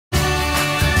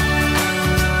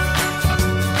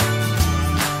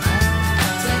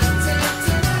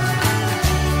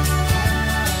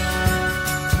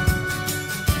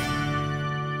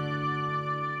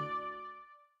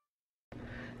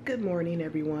Good morning,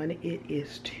 everyone. It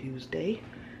is Tuesday.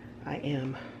 I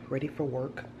am ready for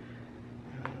work,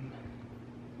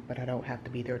 but I don't have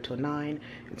to be there till 9.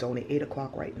 It's only 8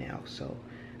 o'clock right now, so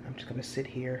I'm just gonna sit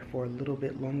here for a little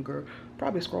bit longer,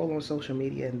 probably scroll on social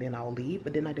media, and then I'll leave.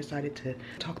 But then I decided to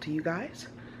talk to you guys.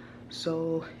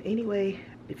 So anyway,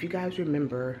 if you guys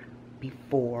remember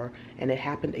before, and it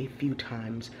happened a few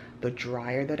times, the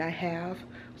dryer that I have,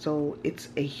 so it's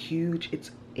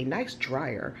a nice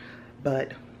dryer,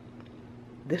 but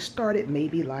this started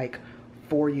maybe like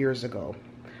 4 years ago.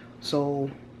 So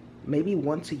maybe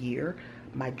once a year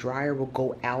my dryer will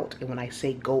go out, and when I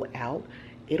say go out,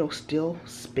 it'll still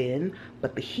spin,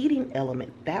 but the heating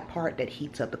element, that part that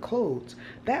heats up the clothes,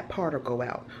 that part will go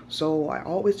out. So I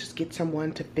always just get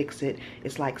someone to fix it.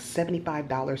 It's like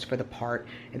 $75 for the part,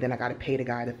 and then I got to pay the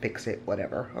guy to fix it,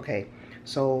 whatever. Okay,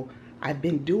 so I've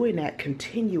been doing that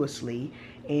continuously,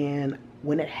 and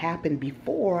when it happened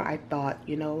before, I thought,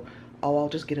 oh, I'll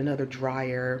just get another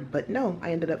dryer. But no,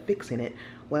 I ended up fixing it.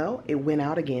 Well, it went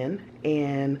out again,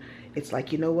 and it's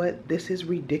like, you know what? This is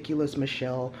ridiculous,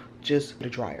 Michelle. Just get a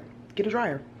dryer. Get a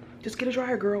dryer. Just get a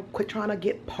dryer, girl. Quit trying to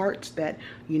get parts that,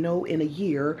 in a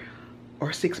year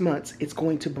or 6 months, it's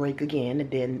going to break again, and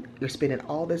then you're spending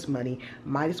all this money.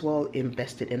 Might as well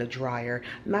invest it in a dryer.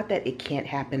 Not that it can't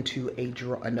happen to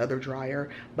another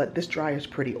dryer, but this dryer is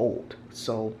pretty old.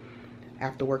 So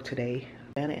after work today,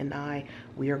 Anna and I,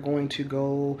 we are going to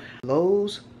go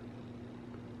Lowe's,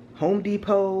 Home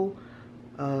Depot.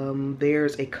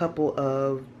 There's a couple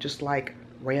of just like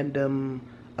random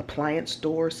appliance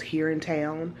stores here in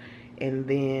town, and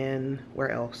then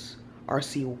where else?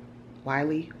 RC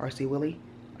Wiley, I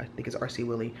think it's RC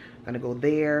Willie. Gonna go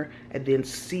there, and then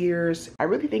Sears. I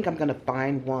really think I'm gonna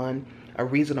find a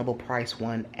reasonable price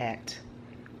one at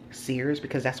Sears,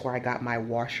 because that's where I got my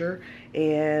washer.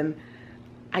 And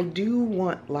I do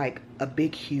want like a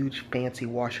big, huge, fancy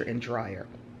washer and dryer,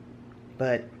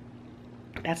 but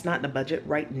that's not in the budget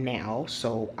right now.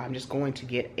 So I'm just going to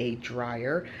get a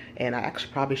dryer, and I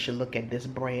actually probably should look at this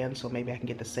brand, so maybe I can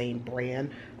get the same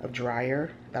brand of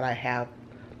dryer that I have,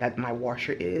 that my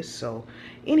washer is. So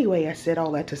anyway, I said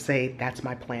all that to say that's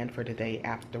my plan for today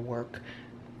after work.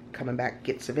 Coming back,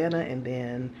 get Savannah, and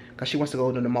then, because she wants to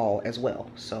go to the mall as well.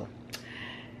 So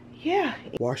yeah,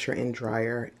 washer and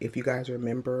dryer. If you guys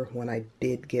remember when I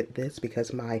did get this,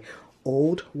 because my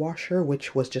old washer,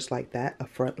 which was just like that, a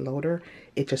front loader,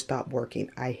 it just stopped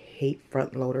working. I hate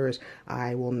front loaders.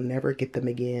 I will never get them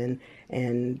again,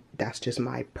 and that's just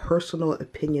my personal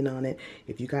opinion on it.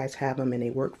 If you guys have them and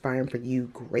they work fine for you,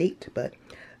 great, but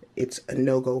it's a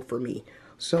no-go for me.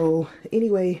 So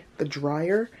anyway, the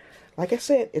dryer, like I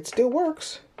said, it still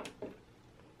works.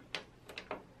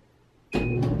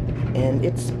 And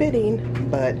it's spitting,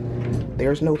 but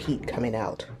there's no heat coming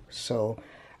out. So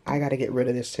I got to get rid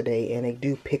of this today, and they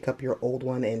do pick up your old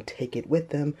one and take it with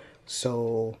them.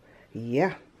 So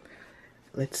yeah,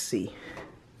 let's see.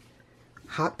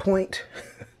 Hot point.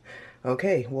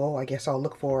 Okay, well, I guess I'll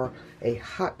look for a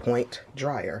hot point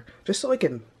dryer, just so it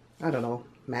can, I don't know,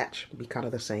 match, be kind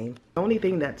of the same. The only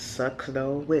thing that sucks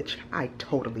though, which I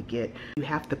totally get, you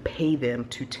have to pay them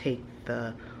to take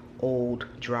the old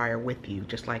dryer with you.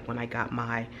 Just like when I got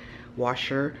my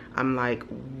washer, I'm like,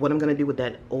 what I'm gonna do with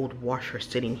that old washer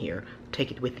sitting here?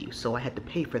 Take it with you. So I had to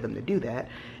pay for them to do that,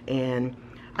 and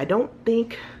I don't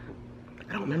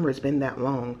remember, it's been that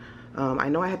long. I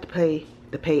know I had to pay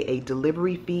a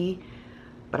delivery fee,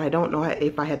 but I don't know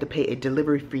if I had to pay a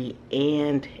delivery fee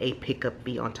and a pickup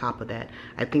fee on top of that.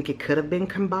 I think it could have been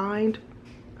combined.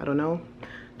 I don't know,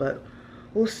 but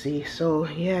we'll see. So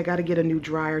yeah, I got to get a new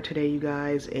dryer today, you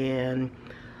guys, and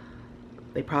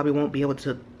they probably won't be able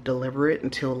to deliver it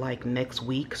until like next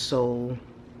week. So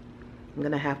I'm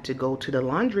gonna have to go to the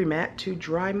laundromat to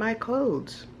dry my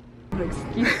clothes.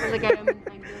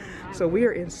 So we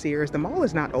are in Sears. The mall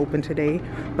is not open today,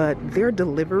 but their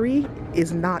delivery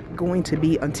is not going to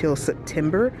be until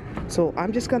September. So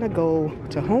I'm just gonna go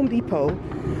to Home Depot,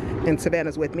 and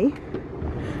Savannah's with me.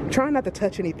 Trying not to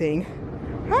touch anything.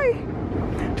 Hi.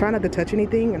 Trying not to touch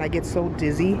anything, and I get so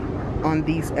dizzy on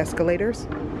these escalators.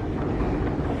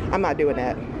 I'm not doing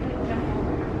that.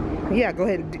 Yeah, go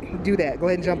ahead and do that. Go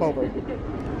ahead and jump over.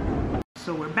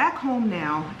 So we're back home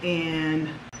now, and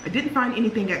I didn't find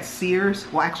anything at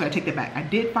Sears. Well, actually, I take that back. I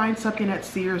did find something at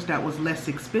Sears that was less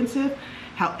expensive.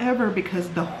 However, because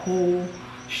the whole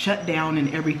shutdown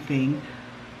and everything,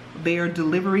 their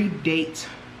delivery dates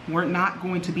were not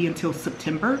going to be until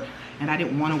September, and I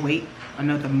didn't want to wait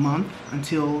another month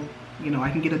until, I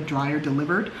can get a dryer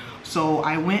delivered. So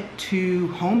I went to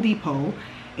Home Depot,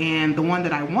 and the one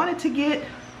that I wanted to get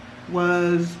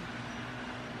was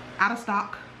out of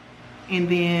stock. and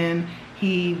then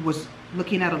he was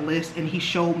looking at a list and he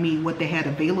showed me what they had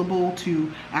available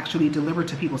to actually deliver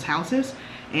to people's houses.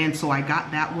 And so I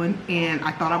got that one, and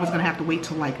I thought I was gonna have to wait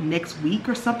till like next week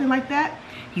or something like that.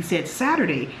 He said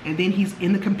Saturday, and then he's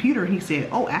in the computer and he said,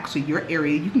 oh, actually your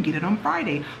area, you can get it on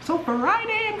Friday. So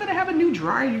Friday, I'm gonna have a new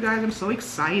dryer, you guys. I'm so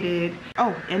excited.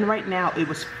 Oh, and right now it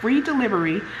was free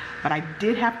delivery, but I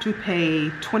did have to pay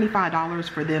 $25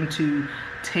 for them to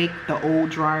take the old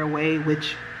dryer away,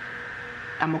 which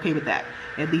I'm okay with that.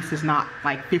 At least it's not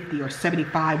like $50 or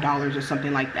 $75 or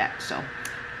something like that. So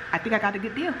I think I got a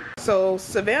good deal. So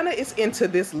Savannah is into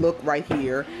this look right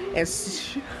here, and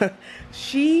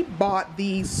she bought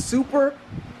these super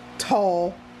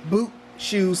tall boot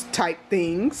shoes type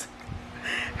things.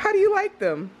 How do you like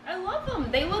them? I love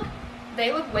them. They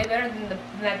look way better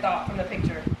than I thought from the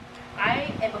picture.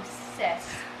 I am obsessed.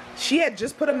 She had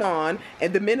just put them on,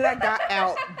 and the minute I got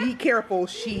out, be careful,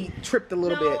 she tripped a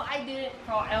little bit. No, I didn't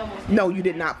fall. I almost did. No, you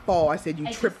did not fall. I said you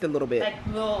tripped a little bit. Like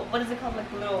little, what is it called?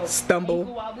 Like little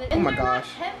stumble. And oh my they're gosh.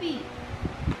 Not heavy.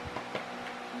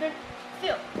 They're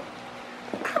feel.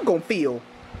 I'm gonna feel,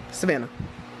 Savannah.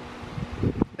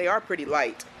 They are pretty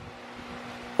light.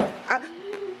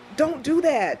 Don't do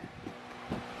that.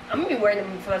 I'm gonna be wearing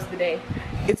them for the rest of the day.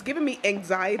 It's giving me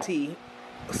anxiety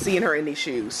seeing her in these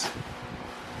shoes.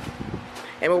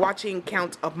 And we're watching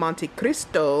Count of Monte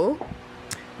Cristo,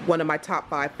 one of my top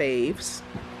 5 faves.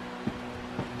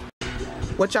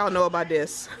 What y'all know about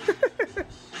this?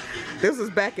 This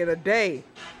was back in the day.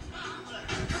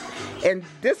 And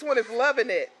this one is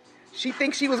loving it. She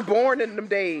thinks she was born in them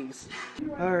days.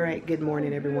 All right, good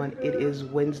morning, everyone. It is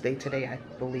Wednesday today. I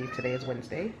believe today is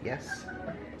Wednesday, yes.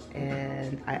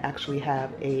 And I actually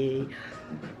have a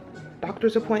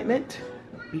doctor's appointment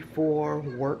before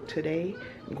work today.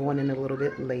 I'm going in a little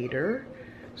bit later,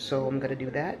 so I'm gonna do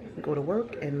that, go to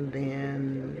work, and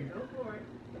then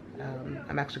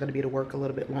I'm actually gonna be to work a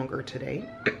little bit longer today.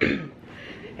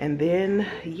 And then,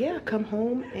 yeah, come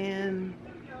home and,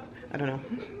 I don't know,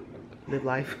 live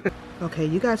life. Okay,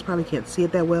 you guys probably can't see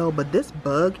it that well, but this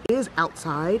bug is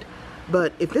outside,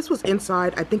 but if this was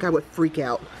inside, I think I would freak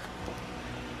out.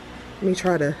 Let me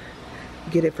try to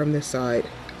get it from this side.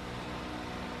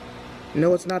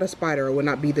 No, it's not a spider. It would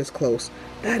not be this close.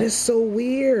 That is so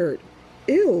weird.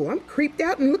 Ew, I'm creeped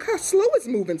out, and look how slow it's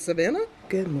moving, Savannah.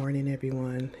 Good morning,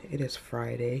 everyone. It is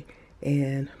Friday,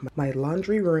 and my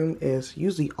laundry room is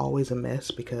usually always a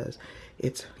mess because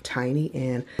it's tiny.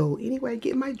 And so anyway, I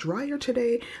get my dryer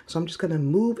today, so I'm just gonna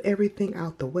move everything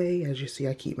out the way. As you see,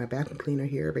 I keep my vacuum cleaner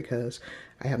here because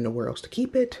I have nowhere else to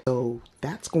keep it. So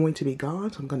that's going to be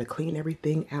gone. So I'm gonna clean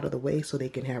everything out of the way so they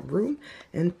can have room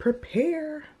and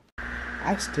prepare.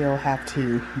 I still have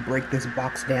to break this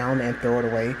box down and throw it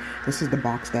away. This is the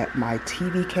box that my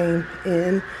TV came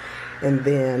in, and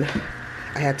then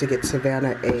I had to get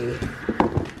Savannah a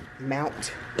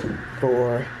mount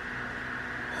for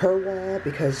her wall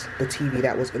because the TV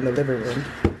that was in the living room,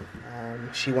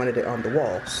 she wanted it on the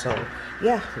wall. So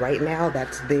yeah, right now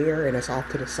that's there and it's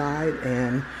off to the side,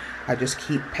 and I just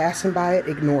keep passing by it,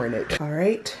 ignoring it. All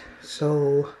right,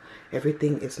 so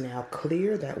everything is now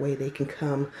clear. That way they can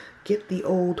come get the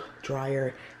old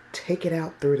dryer, take it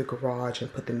out through the garage,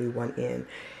 and put the new one in.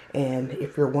 And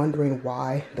if you're wondering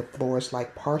why the floor is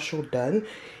like partial done,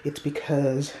 it's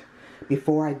because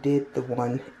before I did the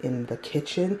one in the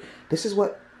kitchen, this is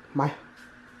what my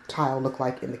tile looked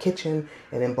like in the kitchen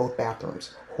and in both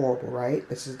bathrooms. Horrible, right?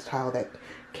 This is the tile that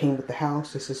came with the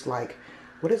house. This is like,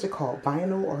 what is it called?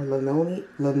 Vinyl or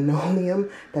linoleum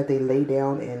that they lay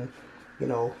down in, you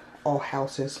know, all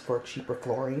houses for cheaper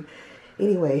flooring.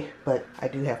 Anyway, but I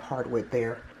do have hardwood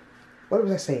there. What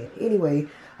was I saying? Anyway,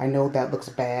 I know that looks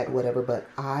bad, whatever, but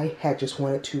I had just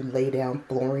wanted to lay down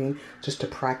flooring just to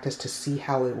practice to see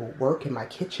how it will work in my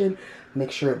kitchen,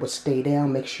 make sure it would stay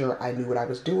down, make sure I knew what I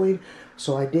was doing.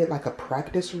 So I did like a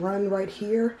practice run right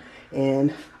here,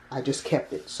 and I just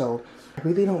kept it. So I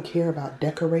really don't care about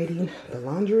decorating the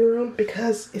laundry room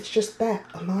because it's just that,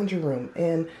 a laundry room,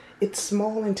 and it's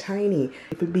small and tiny.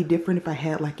 It would be different if I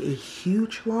had like a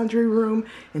huge laundry room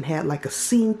and had like a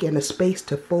sink and a space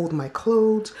to fold my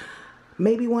clothes.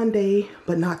 Maybe one day,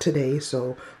 but not today.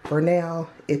 So for now,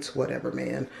 it's whatever,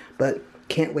 man. But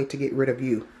can't wait to get rid of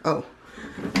you. Oh,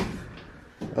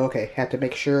 okay. Had to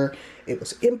make sure it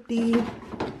was empty.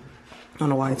 I don't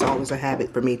know why it's always a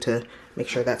habit for me to make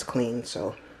sure that's clean.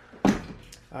 So,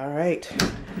 all right,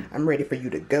 I'm ready for you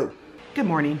to go. Good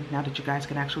morning, now that you guys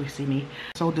can actually see me.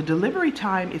 So the delivery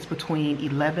time is between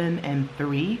 11 and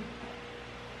 3.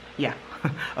 yeah,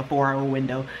 a 4-hour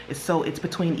window. It's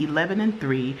between 11 and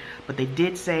 3, but they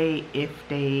did say if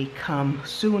they come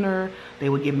sooner, they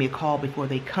would give me a call before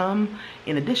they come.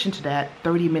 In addition to that,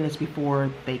 30 minutes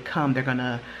before they come, they're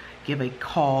gonna give a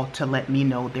call to let me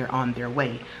know they're on their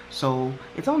way. So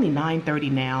it's only 9:30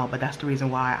 now, but that's the reason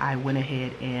why I went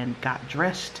ahead and got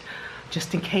dressed,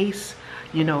 just in case,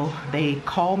 you know, they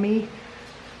call me.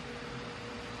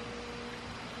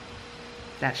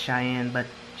 That's Cheyenne, but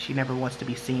she never wants to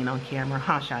be seen on camera,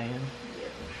 huh, Cheyenne?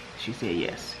 She said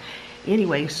yes.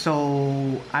 Anyway,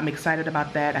 so I'm excited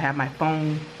about that. I have my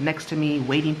phone next to me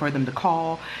waiting for them to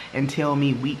call and tell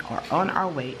me we are on our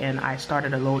way. And I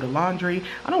started a load of laundry.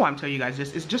 I don't know why I'm telling you guys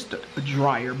this. It's just a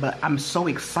dryer, but I'm so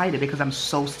excited because I'm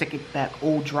so sick of that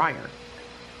old dryer.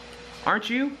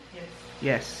 Aren't you? Yes.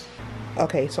 Yes.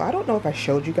 Okay, so I don't know if I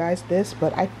showed you guys this,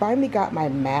 but I finally got my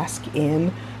mask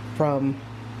in from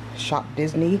Shop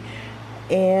Disney.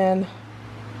 And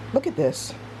look at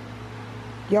this,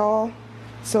 y'all.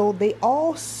 So they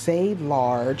all say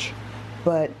large,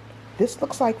 but this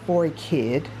looks like for a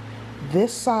kid.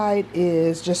 This side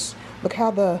is just, look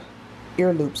how the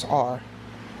ear loops are.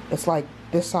 It's like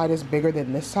this side is bigger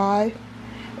than this side.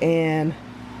 And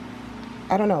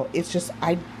I don't know, it's just,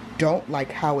 I don't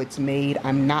like how it's made.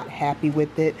 I'm not happy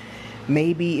with it.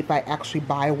 Maybe if I actually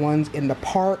buy ones in the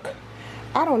park,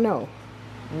 I don't know.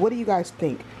 What do you guys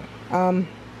think?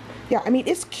 Yeah, I mean,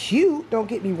 it's cute, don't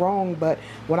get me wrong, but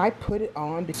when I put it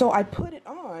on, so I put it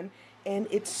on and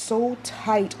it's so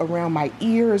tight around my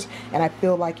ears and I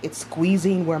feel like it's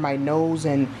squeezing where my nose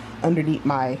and underneath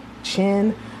my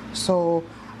chin. So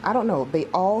I don't know, they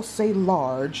all say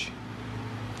large,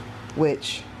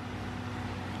 which,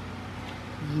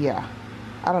 yeah,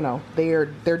 I don't know,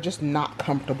 they're just not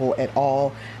comfortable at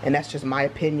all, and that's just my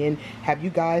opinion. Have you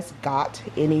guys got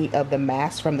any of the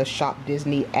masks from the Shop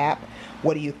Disney app?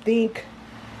 What do you think?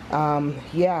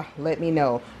 Yeah, let me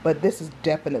know. But this is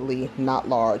definitely not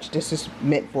large. This is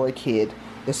meant for a kid.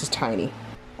 This is tiny.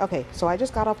 Okay, so I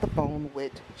just got off the phone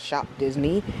with Shop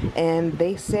Disney, and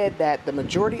they said that the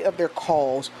majority of their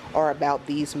calls are about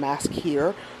these masks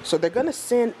here. So they're gonna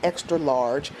send extra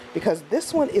large because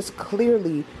this one is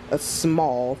clearly a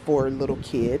small for a little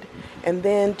kid. And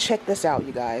then check this out,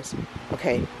 you guys.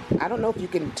 Okay, I don't know if you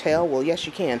can tell. Well, yes,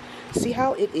 you can. See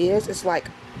how it is? It's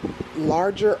like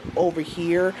larger over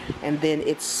here and then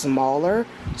it's smaller.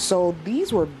 So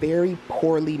these were very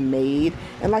poorly made,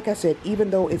 and like I said, even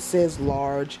though it says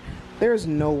large, there's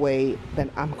no way that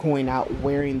I'm going out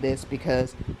wearing this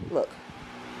because look.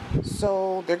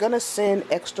 So they're gonna send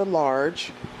extra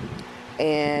large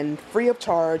and free of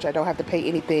charge. I don't have to pay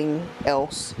anything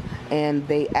else. And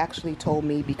they actually told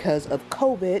me because of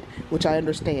COVID, which I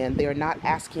understand, they're not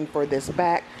asking for this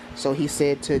back. So he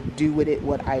said to do with it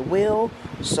what I will.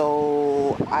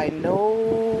 So I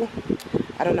know,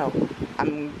 I don't know,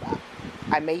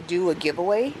 I may do a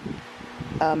giveaway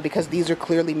because these are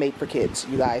clearly made for kids,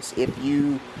 you guys. If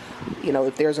you know,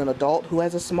 if there's an adult who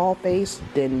has a small face,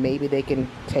 then maybe they can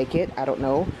take it. I don't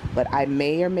know. But I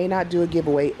may or may not do a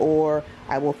giveaway, or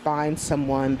I will find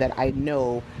someone that I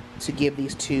know to give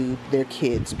these to their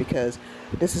kids, because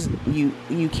this is,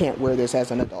 you can't wear this as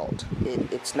an adult.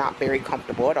 It's not very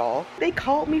comfortable at all. They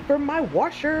called me for my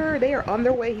washer. They are on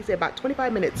their way. He said about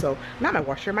 25 minutes. So not my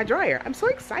washer, my dryer. I'm so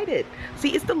excited. See,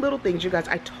 it's the little things, you guys.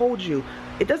 I told you,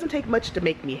 it doesn't take much to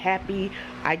make me happy.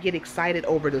 I get excited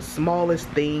over the smallest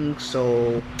things.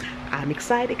 So I'm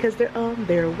excited because they're on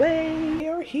their way.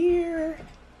 They're here.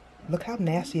 Look how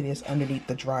nasty it is underneath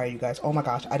the dryer, you guys. Oh my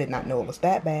gosh, I did not know it was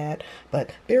that bad, but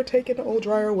they're taking the old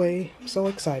dryer away. I'm so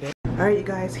excited. All right, you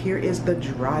guys, here is the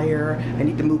dryer. I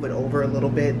need to move it over a little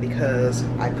bit because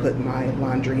I put my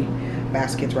laundry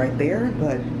baskets right there,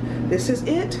 but this is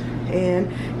it.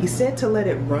 And he said to let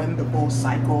it run the full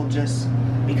cycle just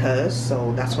because,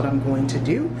 so that's what I'm going to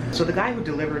do. So the guy who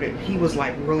delivered it, he was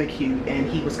like really cute and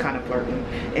he was kind of flirting,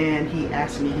 and he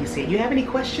asked me, he said, you have any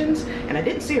questions? And I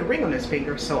didn't see a ring on his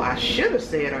finger, so I should have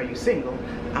said, are you single?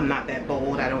 I'm not that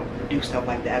bold, I don't do stuff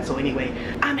like that. So anyway,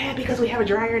 I'm happy because we have a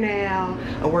dryer now,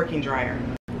 a working dryer.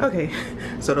 Okay,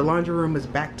 so the laundry room is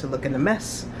back to looking a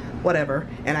mess, whatever.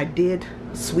 And I did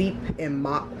sweep and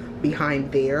mop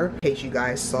behind there in case you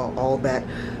guys saw all that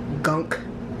gunk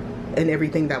and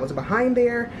everything that was behind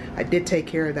there. I did take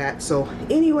care of that. So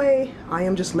anyway, I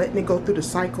am just letting it go through the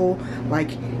cycle like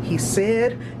he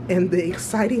said. And the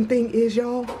exciting thing is,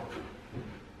 y'all,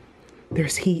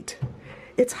 there's heat.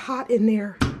 It's hot in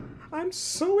there. I'm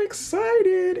so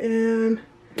excited, and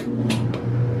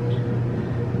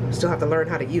still have to learn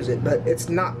how to use it, but it's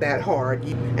not that hard.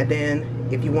 And then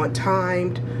if you want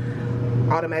timed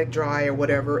automatic dry or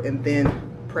whatever, and then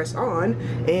press on,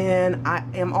 and I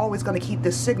am always going to keep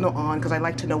this signal on because I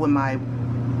like to know when my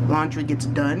laundry gets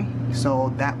done,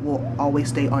 so that will always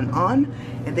stay on,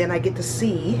 and then I get to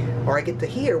see, or I get to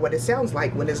hear what it sounds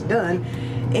like when it's done.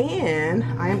 And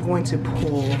I am going to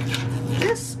pull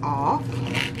this off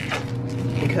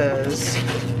because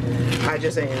I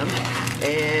just am,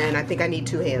 and I think I need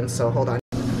 2 hands, so hold on.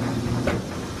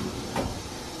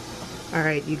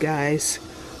 Alright, you guys,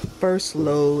 first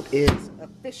load is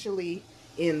officially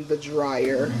in the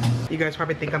dryer. You guys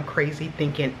probably think I'm crazy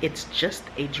thinking it's just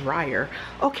a dryer.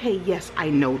 Okay, yes, I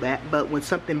know that, but when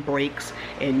something breaks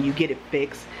and you get it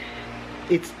fixed,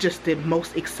 it's just the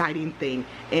most exciting thing.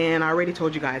 And I already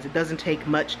told you guys, it doesn't take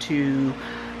much to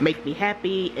make me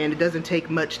happy, and it doesn't take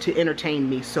much to entertain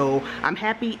me, so I'm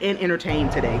happy and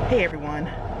entertained today. Hey everyone,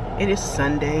 it is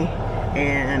Sunday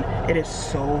and it is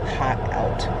so hot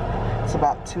out. It's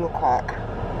about 2 o'clock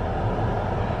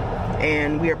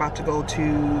and we are about to go to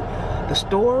the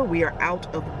store. We are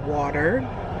out of water.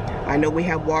 I know we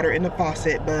have water in the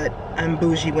faucet, but I'm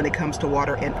bougie when it comes to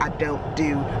water, and I don't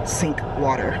do sink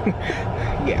water.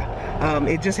 Yeah.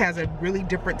 It just has a really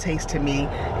different taste to me.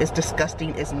 It's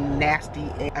disgusting, it's nasty.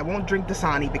 I won't drink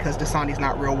Dasani because Dasani's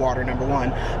not real water, number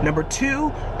 1. Number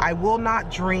 2, I will not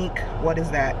drink, what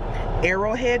is that?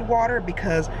 Arrowhead water,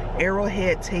 because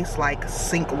Arrowhead tastes like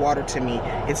sink water to me.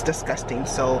 It's disgusting.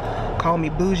 So call me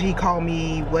bougie, call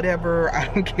me whatever,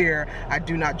 I don't care. I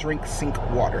do not drink sink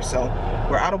water. So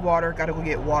we're out of water, gotta go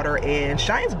get water. And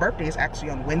Cheyenne's birthday is actually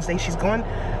on Wednesday. She's going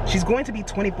to be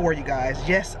 24, you guys.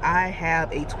 Yes, I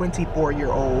have a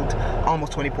 24-year-old,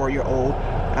 almost 24-year-old.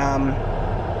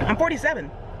 I'm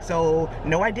 47. So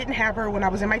no, I didn't have her when I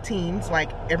was in my teens.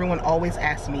 Like everyone always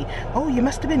asks me, oh, you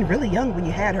must have been really young when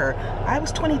you had her. I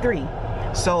was 23.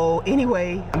 So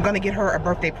anyway, I'm gonna get her a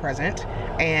birthday present.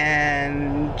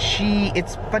 And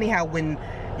it's funny how when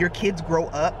your kids grow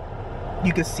up,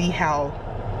 you can see how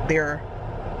they're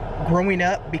growing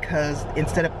up, because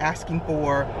instead of asking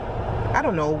for, I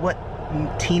don't know what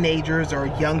teenagers or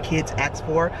young kids ask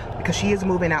for, because she is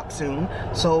moving out soon,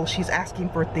 so she's asking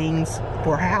for things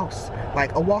for her house,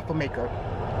 like a waffle maker,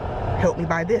 help me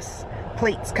buy this,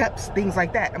 plates, cups, things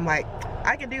like that. I'm like,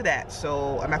 I can do that.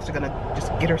 So I'm actually gonna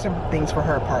just get her some things for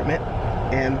her apartment.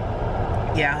 And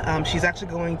yeah, she's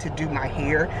actually going to do my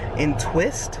hair in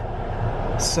twist.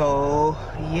 So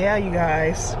yeah, you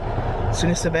guys, as soon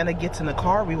as Savannah gets in the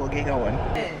car, we will get going.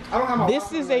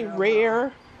 This is a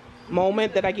rare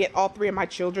moment that I get all 3 of my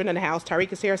children in the house.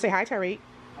 Tyreek is here. Say hi, Tyreek.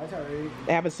 Hi, Tyreek.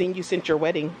 I haven't seen you since your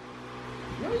wedding.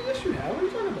 No, yes you have. What are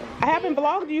you talking about? I haven't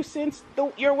vlogged you since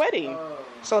your wedding.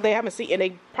 So they haven't seen, and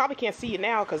they probably can't see you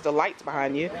now because the light's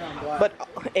behind you. And I'm black.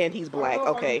 But and he's black.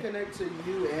 Okay. I can connect to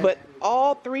you and But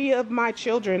all 3 of my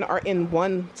children are in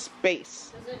one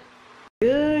space.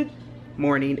 Good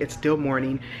morning. It's still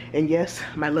morning, and yes,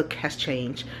 my look has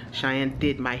changed. Cheyenne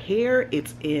did my hair.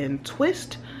 It's in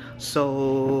twist.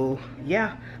 So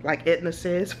yeah, like Edna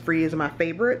says, free is my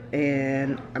favorite,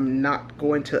 and I'm not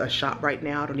going to a shop right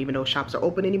now. I don't even know if shops are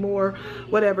open anymore,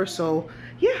 whatever. So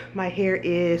yeah, my hair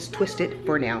is twisted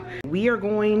for now. We are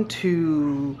going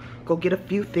to go get a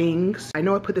few things. I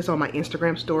know I put this on my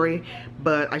Instagram story,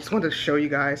 but I just wanted to show you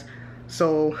guys.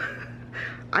 So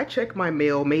I check my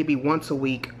mail maybe once a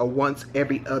week or once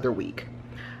every other week.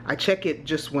 I check it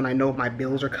just when I know my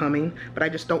bills are coming, but I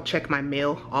just don't check my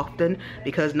mail often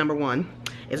because number 1,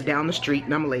 it's down the street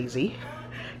and I'm lazy.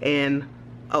 And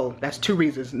oh, that's 2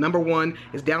 reasons. Number 1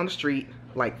 is down the street,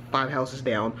 like 5 houses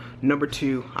down. Number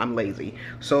 2, I'm lazy.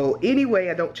 So anyway,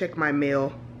 I don't check my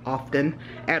mail often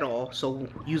at all. So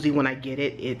usually when I get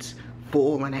it, it's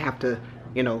full and I have to,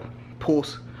 you know, pull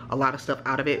a lot of stuff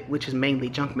out of it, which is mainly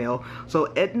junk mail. So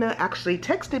Edna actually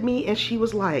texted me and she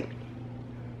was like,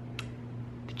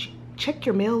 check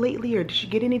your mail lately, or did you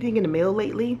get anything in the mail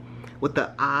lately, with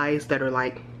the eyes that are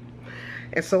like.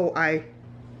 And so I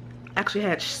actually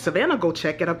had Savannah go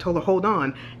check it. I told her hold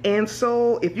on. And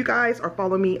so if you guys are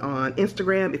following me on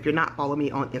Instagram, if you're not following me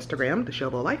on Instagram, The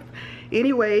Showboat Life,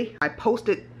 anyway, I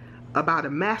posted about a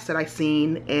mask that I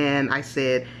seen, and I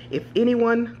said, if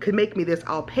anyone could make me this,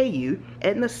 I'll pay you.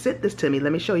 Edna sent this to me.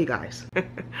 Let me show you guys.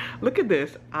 Look at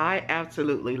this. I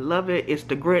absolutely love it. It's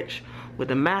the Grinch with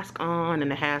the mask on,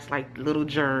 and it has like little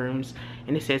germs,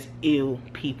 and it says ew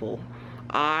people.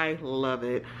 I love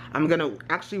it. I'm gonna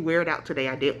actually wear it out today.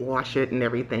 I did wash it and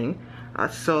everything.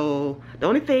 So the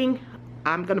only thing,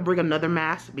 I'm gonna bring another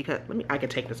mask because I can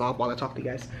take this off while I talk to you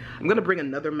guys. I'm gonna bring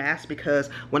another mask because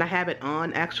when I have it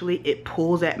on, actually it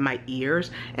pulls at my ears,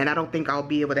 and I don't think I'll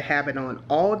be able to have it on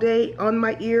all day on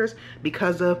my ears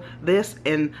because of this.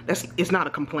 And it's not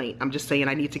a complaint. I'm just saying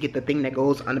I need to get the thing that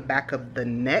goes on the back of the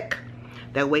neck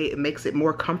That way it makes it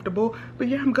more comfortable. But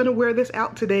yeah, I'm gonna wear this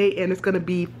out today, and it's gonna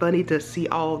be funny to see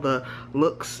all the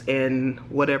looks and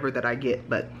whatever that I get.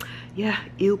 But yeah,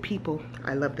 ew people,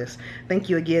 I love this. Thank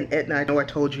you again, Edna. I know I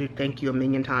told you thank you a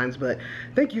million times, but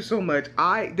thank you so much.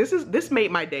 This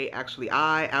made my day, actually.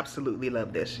 I absolutely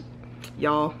love this.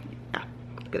 Y'all, yeah,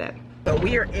 look at that. So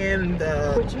we are in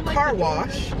the car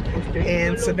wash,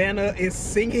 and Savannah is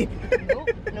singing.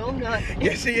 No, I'm not.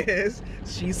 Yes, she is.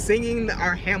 She's singing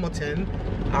our Hamilton,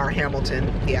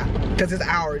 yeah, because it's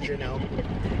ours, you know.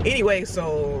 Anyway,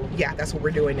 so yeah, that's what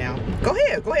we're doing now. Go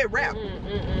ahead, rap.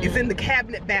 It's in the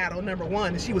cabinet battle #1,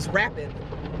 and she was rapping.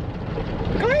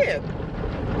 Go ahead.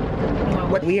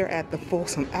 We are at the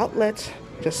Folsom Outlets,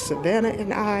 just Savannah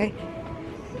and I,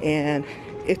 and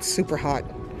it's super hot,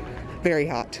 very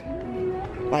hot,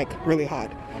 like really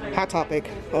hot. Hot Topic.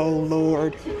 Oh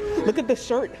Lord, look at the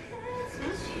shirt.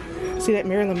 See that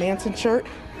Marilyn Manson shirt?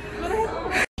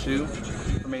 Shoe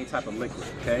from any type of liquid,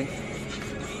 okay?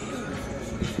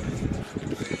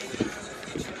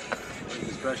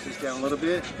 Just brush this down a little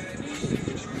bit.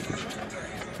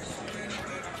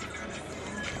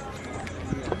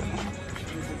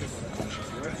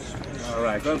 All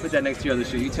right, go ahead and put that next to your other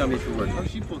shoe. You tell me if it works. Oh,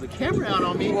 she pulled the camera out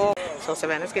on me. So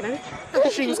Savannah's getting it.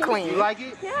 She was clean. You like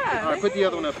it? Yeah. All right, put the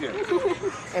other one up here.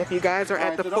 And if you guys are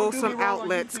at the Folsom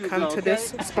Outlets, come to this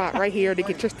spot right here to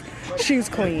get your shoes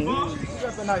clean.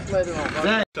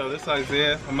 So this is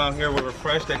Isaiah. I'm out here with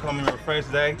Refresh. They call me Refresh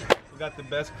Day. We got the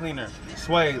best cleaner.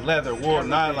 Suede, leather, wool,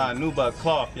 nylon, nubuck,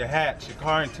 cloth, your hat, your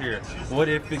car interior. What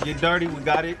if it get dirty? We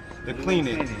got it to clean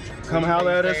it. Come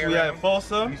holler at us. We at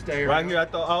Folsom, right here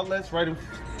at the outlets, right in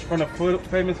front of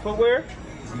Famous Footwear.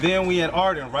 Then we in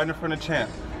Arden, right in front of Champ.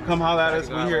 Come holler at us.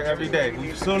 We here every day.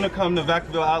 We soon to come to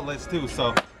Vacaville Outlets too.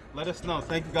 So let us know.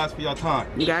 Thank you guys for your time.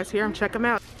 You guys hear them? Check them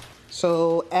out.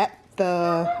 So at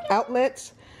the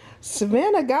outlets,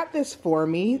 Savannah got this for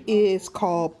me. It's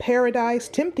called Paradise,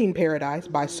 Tempting Paradise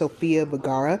by Sofia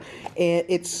Vergara, and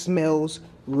it smells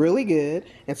really good.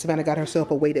 And Savannah got herself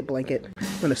a weighted blanket.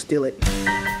 I'm gonna steal it.